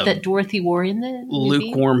 such that Dorothy wore in the movie.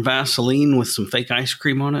 Lukewarm Vaseline with some fake ice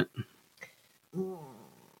cream on it.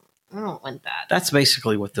 I don't want that. That's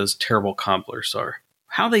basically what those terrible cobblers are.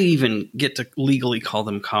 How they even get to legally call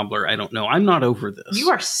them cobbler, I don't know. I'm not over this. You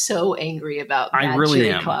are so angry about that. I really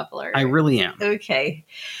am. Cobbler. I really am. Okay.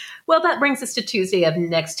 Well, that brings us to Tuesday of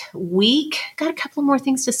next week. Got a couple more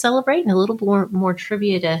things to celebrate and a little more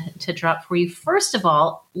trivia to drop for you. First of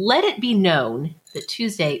all, let it be known that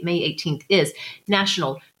Tuesday, May 18th, is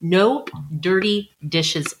National No Dirty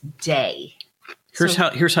Dishes Day. Here's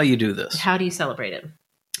how you do this. How do you celebrate it?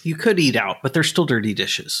 You could eat out, but they're still dirty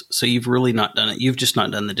dishes. So you've really not done it. You've just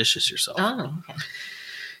not done the dishes yourself. Oh, okay.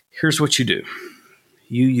 Here's what you do.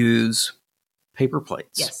 You use paper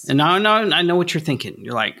plates. Yes. And now I know what you're thinking.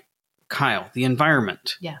 You're like, Kyle, the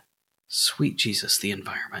environment. Yeah. Sweet Jesus, the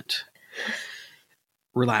environment.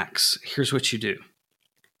 Relax. Here's what you do.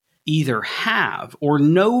 Either have or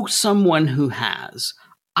know someone who has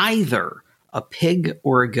either a pig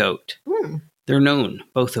or a goat. They're known,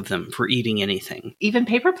 both of them, for eating anything. Even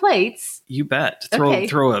paper plates. You bet. Okay.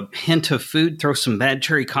 Throw a hint of food, throw some bad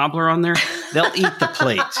cherry cobbler on there. They'll eat the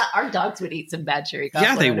plate. Our dogs would eat some bad cherry cobbler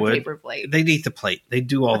Yeah, they on would. a paper plate. They'd eat the plate. They'd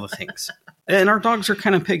do all the things. And our dogs are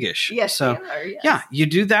kind of piggish. Yes, so, they are. Yes. yeah, you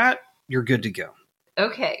do that, you're good to go.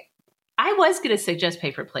 Okay. I was going to suggest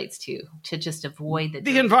paper plates too, to just avoid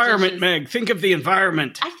The environment, dishes. Meg. Think of the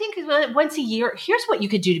environment. I think once a year, here's what you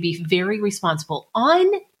could do to be very responsible.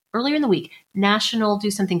 Earlier in the week, National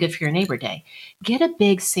Do Something Good for Your Neighbor Day. Get a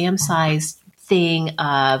big Sam-sized thing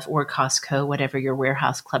of, or Costco, whatever your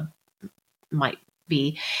warehouse club might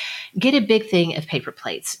be. Get a big thing of paper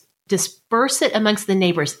plates. Disperse it amongst the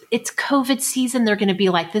neighbors. It's COVID season. They're going to be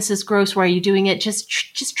like, this is gross. Why are you doing it? Just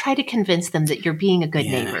try to convince them that you're being a good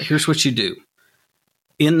neighbor. Here's what you do.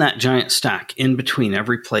 In that giant stack, in between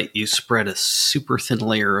every plate, you spread a super thin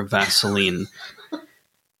layer of Vaseline.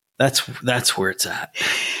 That's where it's at.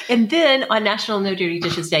 And then on National No Dirty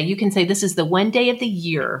Dishes Day, you can say, this is the one day of the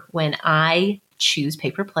year when I choose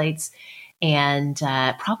paper plates. And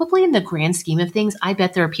probably in the grand scheme of things, I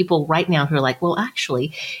bet there are people right now who are like, well,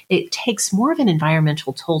 actually, it takes more of an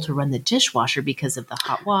environmental toll to run the dishwasher because of the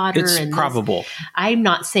hot water. It's probable. I'm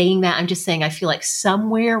not saying that. I'm just saying I feel like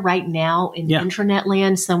somewhere right now in internet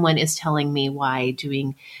land, someone is telling me why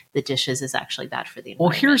doing the dishes is actually bad for the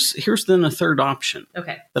environment. Well, here's then a third option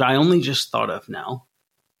that I only just thought of now.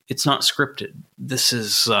 It's not scripted. This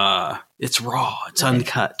is it's raw. It's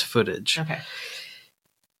uncut footage. Okay.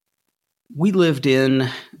 We lived in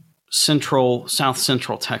South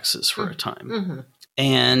Central Texas for a time. Mm-hmm.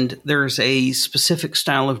 And there's a specific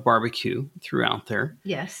style of barbecue throughout there.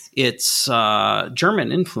 Yes. It's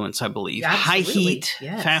German influence, I believe. Absolutely. High heat,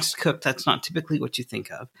 yes. fast cooked. That's not typically what you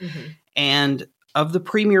think of. Mm-hmm. And of the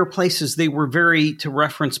premier places, they were very, to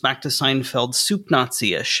reference back to Seinfeld, soup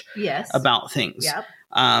Nazi-ish about things. Yep.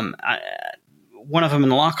 One of them in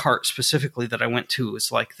Lockhart specifically that I went to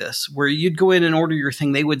was like this, where you'd go in and order your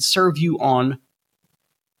thing. They would serve you on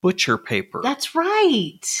butcher paper. That's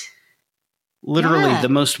right. Literally the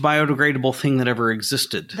most biodegradable thing that ever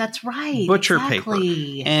existed. That's right. Butcher paper.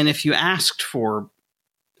 And if you asked for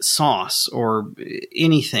sauce or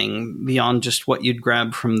anything beyond just what you'd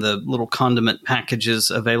grab from the little condiment packages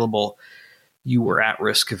available, you were at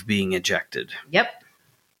risk of being ejected. Yep.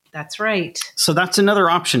 That's right. So that's another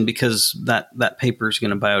option because that paper is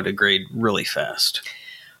going to biodegrade really fast.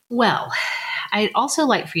 Well, I'd also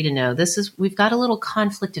like for you to know we've got a little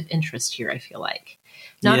conflict of interest here, I feel like.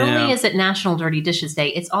 Not only is it National Dirty Dishes Day,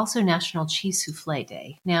 it's also National Cheese Souffle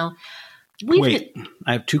Day. Now,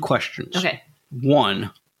 I have two questions. Okay.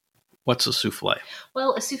 One, what's a souffle?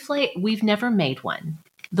 Well, a souffle, we've never made one.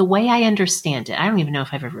 The way I understand it, I don't even know if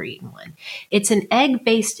I've ever eaten one. It's an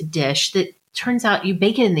egg-based dish that turns out you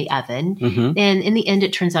bake it in the oven, and in the end,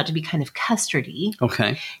 it turns out to be kind of custardy.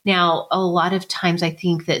 Okay. Now, a lot of times I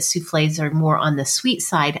think that souffles are more on the sweet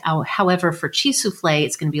side. However, for cheese souffle,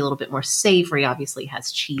 it's going to be a little bit more savory. Obviously, it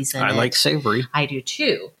has cheese in it. I like savory. I do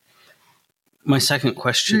too. My second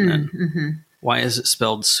question then, why is it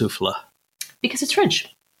spelled souffle? Because it's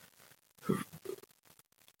French.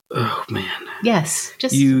 Oh, man. Yes.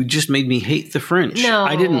 You just made me hate the French. No.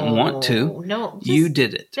 I didn't want to. No. You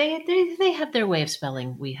did it. They have their way of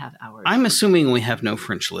spelling. We have ours. I'm assuming we have no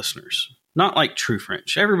French listeners. Not like true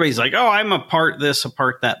French. Everybody's like, oh, I'm a part this, a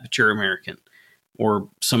part that, but you're American. Or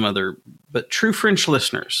some other. But true French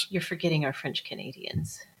listeners. You're forgetting our French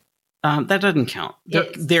Canadians. That doesn't count.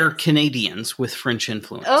 They're Canadians with French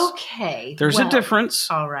influence. Okay. There's a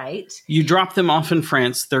difference. All right. You drop them off in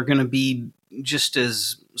France, they're going to be just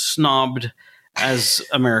as snobbed as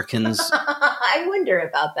Americans. I wonder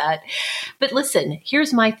about that. But listen,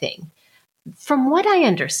 here's my thing. From what I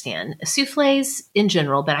understand, souffles in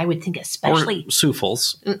general, but I would think especially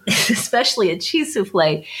souffles, especially a cheese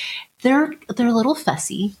souffle, they're a little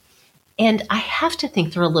fussy, and I have to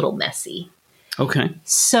think they're a little messy. Okay.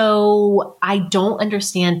 So I don't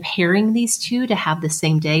understand pairing these two to have the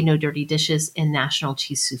same day, No Dirty Dishes and National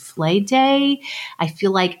Cheese Souffle Day. I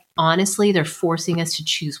feel like, honestly, they're forcing us to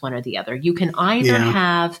choose one or the other. You can either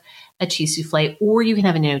have a cheese souffle or you can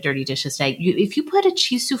have a No Dirty Dishes Day. If you put a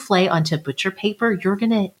cheese souffle onto butcher paper, you're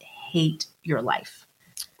going to hate your life.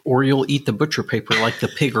 Or you'll eat the butcher paper like the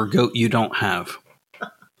pig or goat you don't have.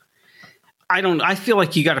 I feel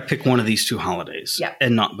like you got to pick one of these two holidays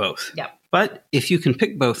and not both. Yep. But if you can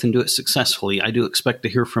pick both and do it successfully, I do expect to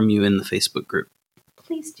hear from you in the Facebook group.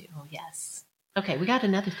 Please do. Yes. Okay, we got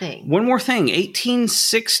another thing. One more thing.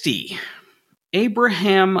 1860.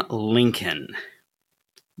 Abraham Lincoln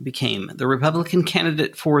became the Republican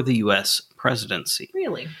candidate for the U.S. presidency.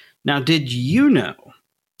 Really? Now, did you know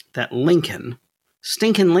that Lincoln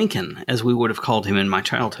Stinkin' Lincoln, as we would have called him in my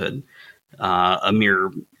childhood, a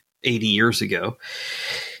mere 80 years ago.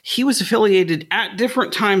 He was affiliated at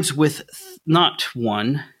different times with not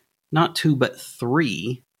one, not two, but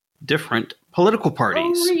three different political parties.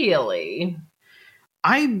 Oh, really?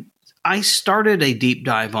 I started a deep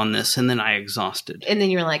dive on this, and then I exhausted. And then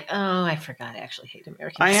you're like, oh, I forgot I actually hate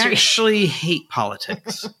American I history. actually hate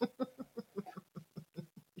politics.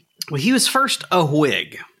 Well, he was first a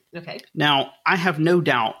Whig. Okay. Now, I have no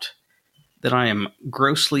doubt that I am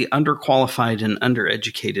grossly underqualified and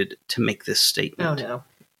undereducated to make this statement. Oh, no.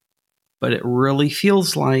 But it really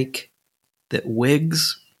feels like that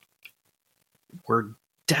Whigs were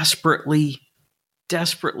desperately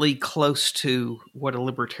close to what a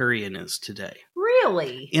libertarian is today.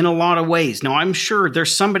 Really? In a lot of ways. Now, I'm sure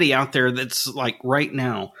there's somebody out there that's like right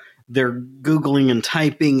now, they're Googling and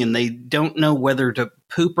typing and they don't know whether to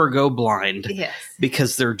poop or go blind. Yes.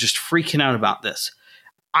 Because they're just freaking out about this.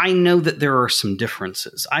 I know that there are some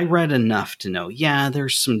differences. I read enough to know, yeah,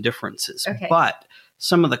 there's some differences. Okay. But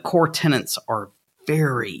some of the core tenets are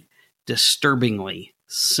very disturbingly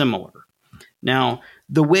similar. Now,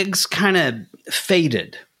 the Whigs kind of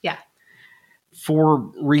faded. Yeah. For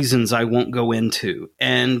reasons I won't go into.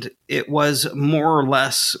 And it was more or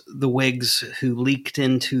less the Whigs who leaked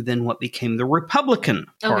into then what became the Republican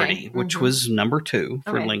Party, which was number 2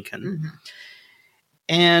 for Lincoln. Mm-hmm.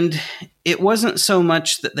 And it wasn't so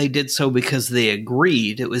much that they did so because they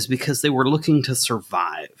agreed. It was because they were looking to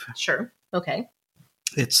survive. Sure. Okay.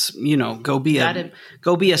 It's, go be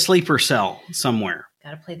a sleeper cell somewhere.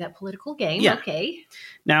 Got to play that political game. Yeah. Okay.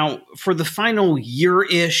 Now, for the final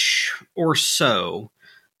year-ish or so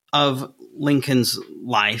of Lincoln's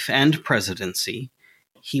life and presidency,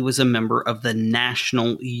 he was a member of the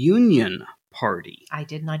National Union Party. I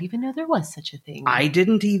did not even know there was such a thing. I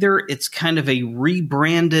didn't either. It's kind of a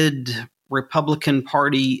rebranded Republican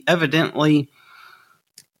Party. Evidently,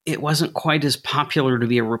 it wasn't quite as popular to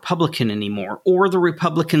be a Republican anymore, or the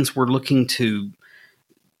Republicans were looking to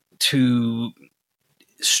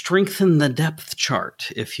strengthen the depth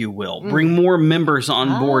chart, if you will, bring more members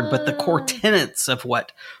on board. But the core tenets of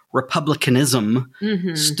what Republicanism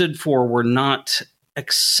stood for were not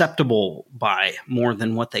acceptable by more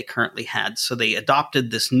than what they currently had. So they adopted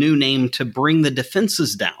this new name to bring the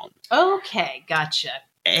defenses down. Okay, gotcha.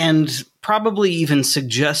 And probably even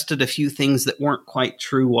suggested a few things that weren't quite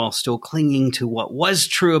true while still clinging to what was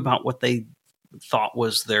true about what they thought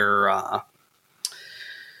was their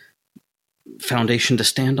foundation to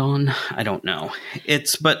stand on. I don't know.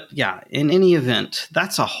 But yeah, in any event,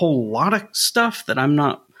 that's a whole lot of stuff that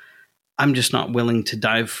I'm just not willing to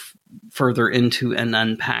dive further into and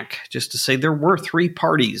unpack. Just to say there were 3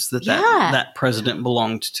 parties that president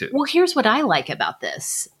belonged to. Well, here's what I like about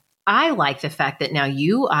this. I like the fact that now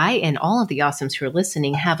you, I, and all of the awesomes who are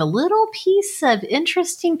listening have a little piece of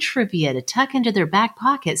interesting trivia to tuck into their back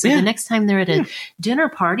pocket. So the next time they're at a dinner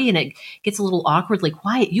party and it gets a little awkwardly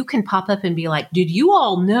quiet, you can pop up and be like, did you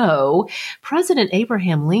all know President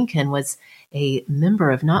Abraham Lincoln was a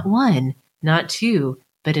member of not 1, not 2,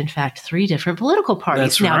 but in fact 3 different political parties?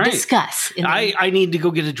 That's now right. Discuss. I need to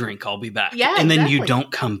go get a drink. I'll be back. Yeah, and then exactly. you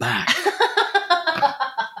don't come back.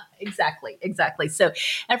 Exactly. So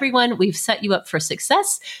everyone, we've set you up for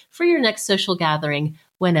success for your next social gathering,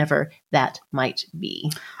 whenever that might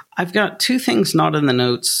be. I've got 2 things not in the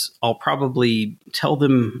notes. I'll probably tell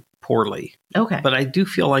them poorly. Okay. But I do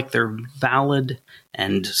feel like they're valid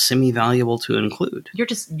and semi-valuable to include.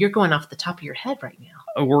 You're going off the top of your head right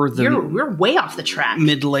now. Or we're way off the track.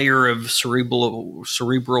 Mid-layer of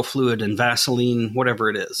cerebral fluid and Vaseline, whatever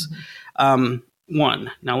it is. Mm-hmm.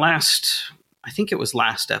 1. Now I think it was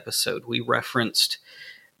last episode, we referenced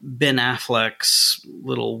Ben Affleck's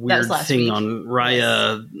little weird thing week. On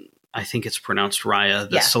Raya. Yes. I think it's pronounced Raya,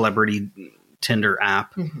 the celebrity Tinder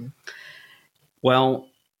app. Mm-hmm. Well,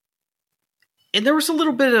 and there was a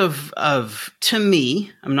little bit of, to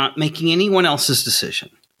me, I'm not making anyone else's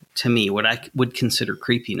decision, to me, what I would consider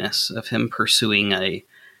creepiness of him pursuing a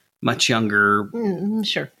much younger,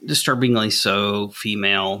 disturbingly so,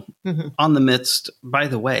 female, on the midst, by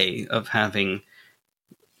the way, of having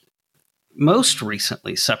most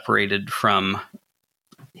recently separated from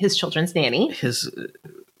his children's nanny.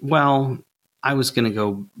 I was going to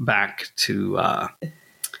go back to,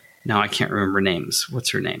 now I can't remember names.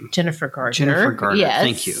 What's her name? Jennifer Gardner. Yes.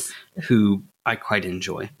 Thank you. Who I quite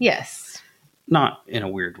enjoy. Yes. Not in a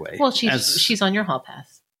weird way. Well, she's on your hall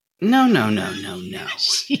pass. No. No.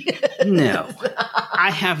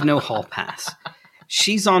 I have no hall pass.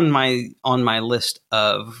 She's on my list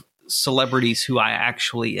of celebrities who I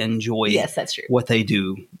actually enjoy. Yes, that's true. What they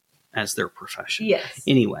do as their profession. Yes.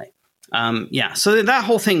 Anyway, Yeah, so that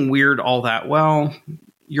whole thing, weird, all that. Well,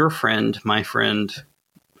 your friend, my friend,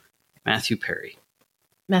 Matthew Perry.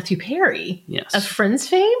 Matthew Perry? Yes. Of Friends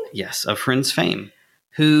fame? Yes, of Friends fame.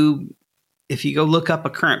 Who, if you go look up a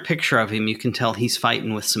current picture of him, you can tell he's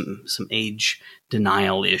fighting with some age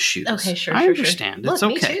denial issues. Okay, sure. I understand. Sure. It's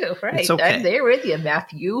Look, okay. Me too. Right. It's okay. I'm there with you,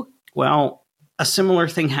 Matthew. Well, a similar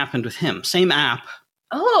thing happened with him. Same app.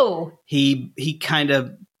 Oh. He kind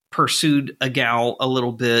of pursued a gal a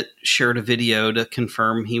little bit, shared a video to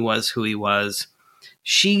confirm he was who he was.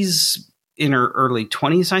 She's in her early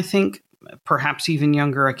 20s, I think, perhaps even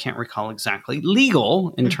younger. I can't recall exactly.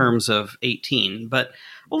 Legal in terms of 18, but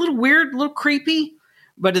a little weird, a little creepy.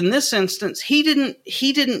 But in this instance, he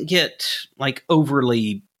didn't get like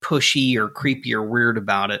overly pushy or creepy or weird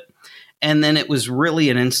about it. And then it was really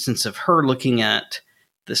an instance of her looking at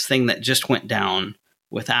this thing that just went down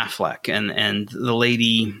with Affleck and the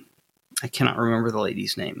lady, I cannot remember the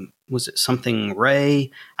lady's name. Was it something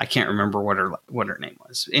Ray? I can't remember what her name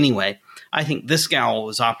was. Anyway, I think this gal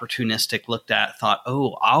was opportunistic, looked at, thought,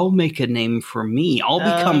 oh, I'll make a name for me. I'll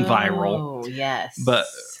become viral. Oh, yes. But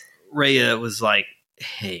Raya was like,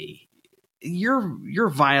 hey, you're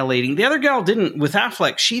violating. The other gal didn't, with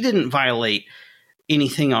Affleck, she didn't violate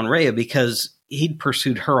anything on Raya because he'd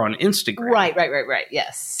pursued her on Instagram. Right.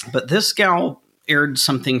 Yes. But this gal aired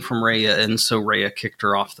something from Raya, and so Raya kicked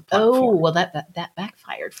her off the platform. Oh, well, that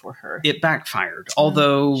backfired for her. It backfired,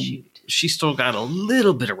 although she still got a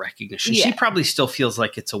little bit of recognition. Yeah. She probably still feels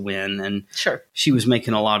like it's a win, and sure, she was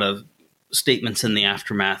making a lot of statements in the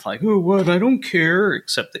aftermath like, oh, what, I don't care,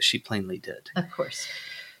 except that she plainly did. Of course.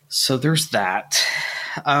 So there's that.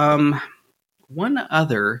 One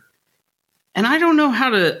other, and I don't know how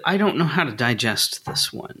to digest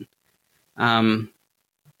this one.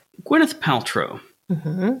 Gwyneth Paltrow.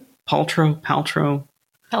 Mm-hmm. Paltrow,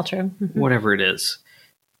 mm-hmm. Whatever it is.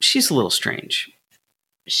 She's a little strange.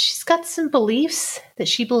 She's got some beliefs that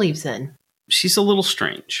she believes in. She's a little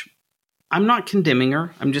strange. I'm not condemning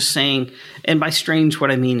her. I'm just saying, and by strange,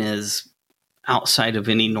 what I mean is outside of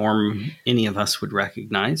any norm any of us would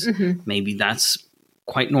recognize. Mm-hmm. Maybe that's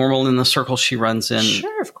quite normal in the circle she runs in.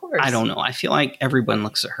 Sure, of course. I don't know. I feel like everyone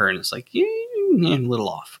looks at her and is like, yeah, a little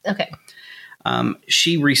off. Okay.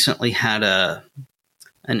 She recently had an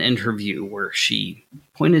interview where she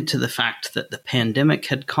pointed to the fact that the pandemic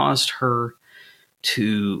had caused her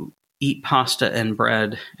to eat pasta and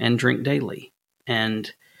bread and drink daily.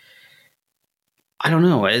 And I don't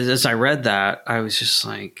know, as I read that, I was just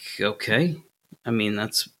like, okay. I mean,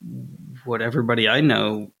 that's what everybody I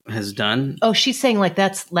know has done. Oh, she's saying like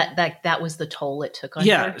that was the toll it took on her?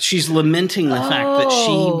 Yeah, she's lamenting the fact that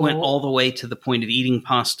she went all the way to the point of eating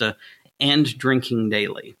pasta and drinking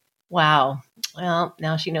daily. Wow. Well,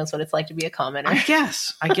 now she knows what it's like to be a commenter. I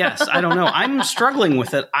guess. I don't know. I'm struggling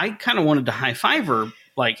with it. I kind of wanted to high five her,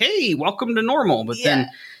 like, hey, welcome to normal. But then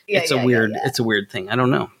it's a weird thing. I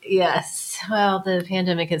don't know. Yes. Well, the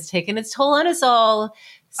pandemic has taken its toll on us all.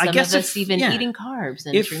 Some of us eating carbs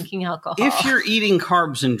and drinking alcohol. If you're eating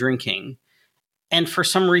carbs and drinking, and for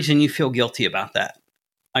some reason you feel guilty about that,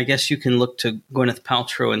 I guess you can look to Gwyneth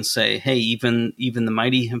Paltrow and say, hey, even the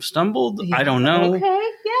mighty have stumbled. Yeah. I don't know. Okay,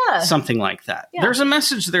 yeah. Something like that. Yeah. There's a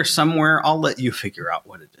message there somewhere. I'll let you figure out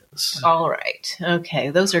what it is. All right.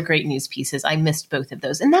 Okay. Those are great news pieces. I missed both of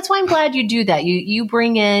those. And that's why I'm glad you do that. You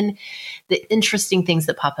bring in the interesting things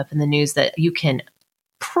that pop up in the news that you can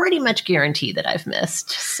pretty much guarantee that I've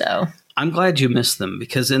missed. So I'm glad you missed them,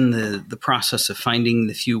 because in the process of finding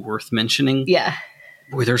the few worth mentioning,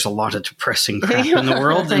 boy, there's a lot of depressing crap in the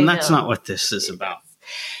world, and that's not what this is about.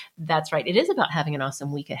 That's right. It is about having an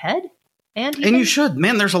awesome week ahead. And you should.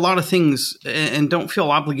 Man, there's a lot of things, and don't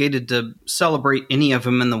feel obligated to celebrate any of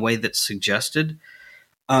them in the way that's suggested.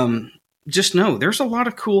 Just know there's a lot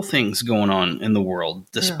of cool things going on in the world,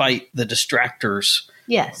 despite the distractors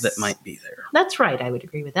that might be there. That's right. I would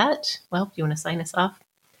agree with that. Well, do you want to sign us off?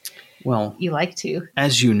 Well, you like to.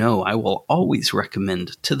 As you know, I will always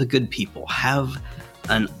recommend to the good people, have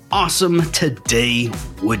an awesome today,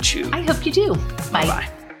 would you? I hope you do. Bye. Bye.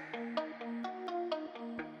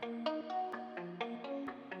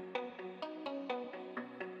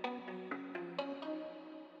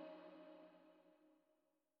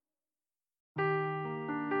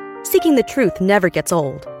 Seeking the truth never gets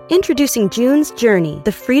old. Introducing June's Journey,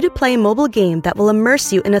 the free-to-play mobile game that will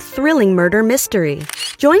immerse you in a thrilling murder mystery.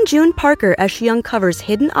 Join June Parker as she uncovers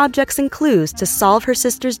hidden objects and clues to solve her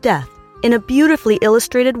sister's death in a beautifully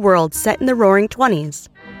illustrated world set in the Roaring '20s.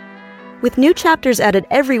 With new chapters added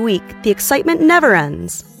every week, the excitement never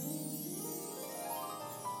ends.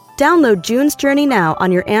 Download June's Journey now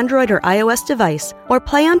on your Android or iOS device, or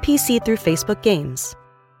play on PC through Facebook Games.